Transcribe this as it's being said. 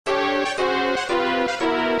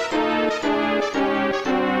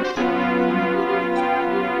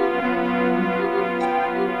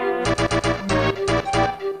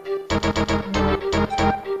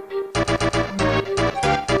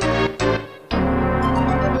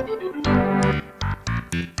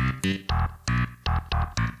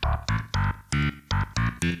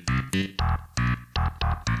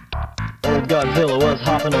Godzilla was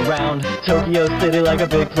hopping around Tokyo City like a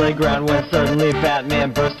big playground, when suddenly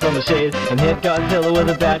Batman burst from the shade and hit Godzilla with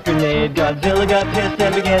a bat grenade. Godzilla got pissed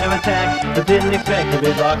and began to attack, but didn't expect to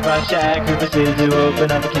be blocked by Shaq, who proceeded to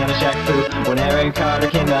open up a can of Shaq Fu when Aaron Carter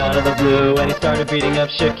came out of the blue and he started beating up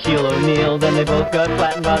Shaquille O'Neal. Then they both got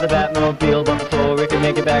flattened by the Batmobile, but before we could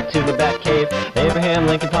make it back to the Batcave, Abraham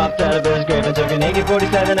Lincoln popped out of his grave and took an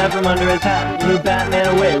AK-47 out from under his hat, blew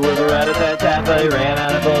Batman away with a rat-a-tat-tat. But he ran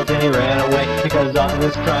out of bullets and he ran away, because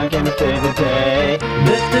Optimus Prime came to save the day.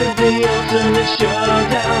 This is the ultimate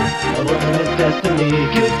showdown of ultimate destiny.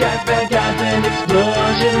 Good guys, bad guys, and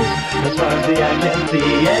explosions, as far as the eye can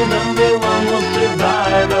see, and only one will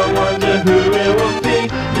survive. I wonder who it will be.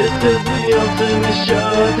 This is the ultimate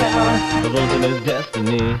showdown of ultimate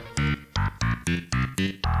destiny.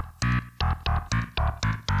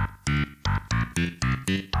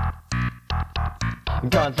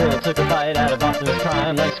 Godzilla took a bite out of Optimus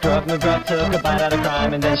Prime, like Scrub McGruff took a bite out of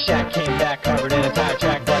crime, and then Shaq came back covered in a tire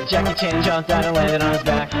track. But Jackie Chan jumped out and landed on his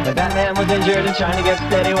back, and Batman was injured and trying to get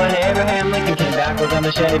steady when Abraham Lincoln came back with a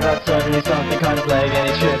machete. But suddenly something caught his leg and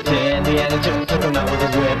he tripped. Indiana Jones took him out with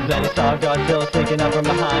his whip. Then he saw Godzilla sneaking up from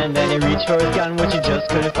behind, then he reached for his gun, which he just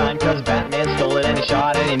couldn't find, cause Batman stole it and he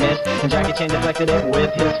shot and he missed, and Jackie Chan deflected it with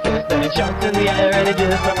his fist. Then he jumped in the air and he did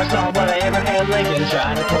a somersault, but Abraham Lincoln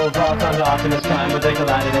tried to pull vault onto Optimus Prime, but they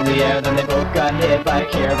collided in the air. Then they both got hit by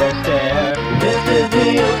a Care Bear stare. This is the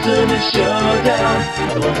ultimate showdown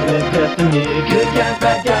of ultimate destiny. Good guys,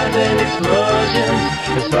 bad guys, and explosions,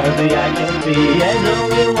 as far as the eye can see, and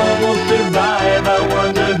only one will survive. I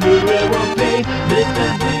wonder who it will be. This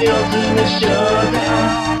is the ultimate showdown.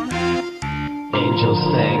 Angels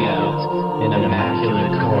sang out in an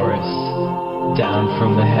immaculate chorus. Down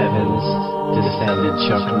from the heavens descended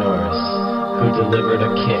Chuck Norris, who delivered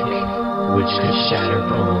a kick which could shatter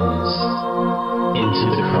bones into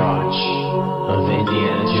the crotch of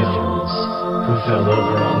Indiana Jones, who fell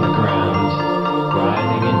over on the ground,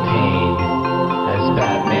 writhing in pain, as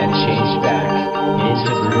Batman changed back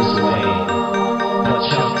into Bruce Wayne. But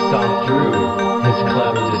Chuck saw through his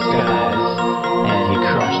clever disguise, and he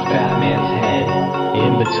crushed Batman's head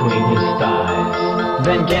in between his thighs.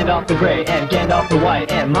 Then Gandalf the Grey, and Gandalf the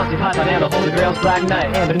White, and Monty Python, and the Holy Grail's Black Knight,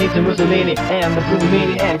 and Benito Mussolini, and the Blue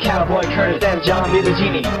Meanie, and Cowboy Curtis, and John B. the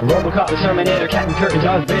Genie, Robocop the Terminator, Captain Kirk, and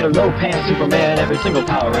Darth Vader, Lopan, Superman, every single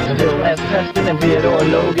Power Ranger, Bill S. Preston, and Theodore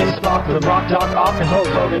Logan, Spock, the Rock, Doc Ock, and Hulk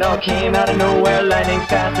Hogan all came out of nowhere, lightning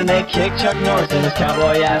fast, and they kicked Chuck Norris in his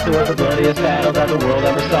cowboy ass. It was the bloodiest battle that the world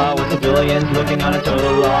ever saw, with civilians looking on a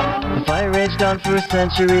total loss. The fight raged on for a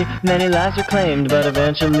century, many lives were claimed, but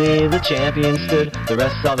eventually the champion stood. The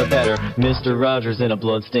rest saw the better, Mr. Rogers in a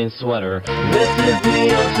bloodstained sweater. This is the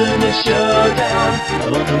ultimate showdown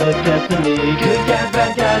of ultimate destiny. Good guys,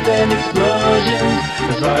 bad guys, and explosions,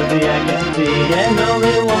 as far as the eye can see, and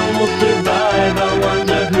only one will survive. I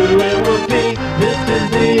wonder who it will be. This is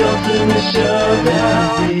the ultimate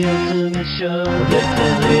showdown. The ultimate showdown. This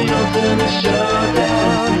is the ultimate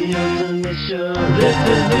showdown. The ultimate showdown. This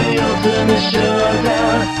is the ultimate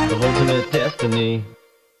showdown of ultimate destiny.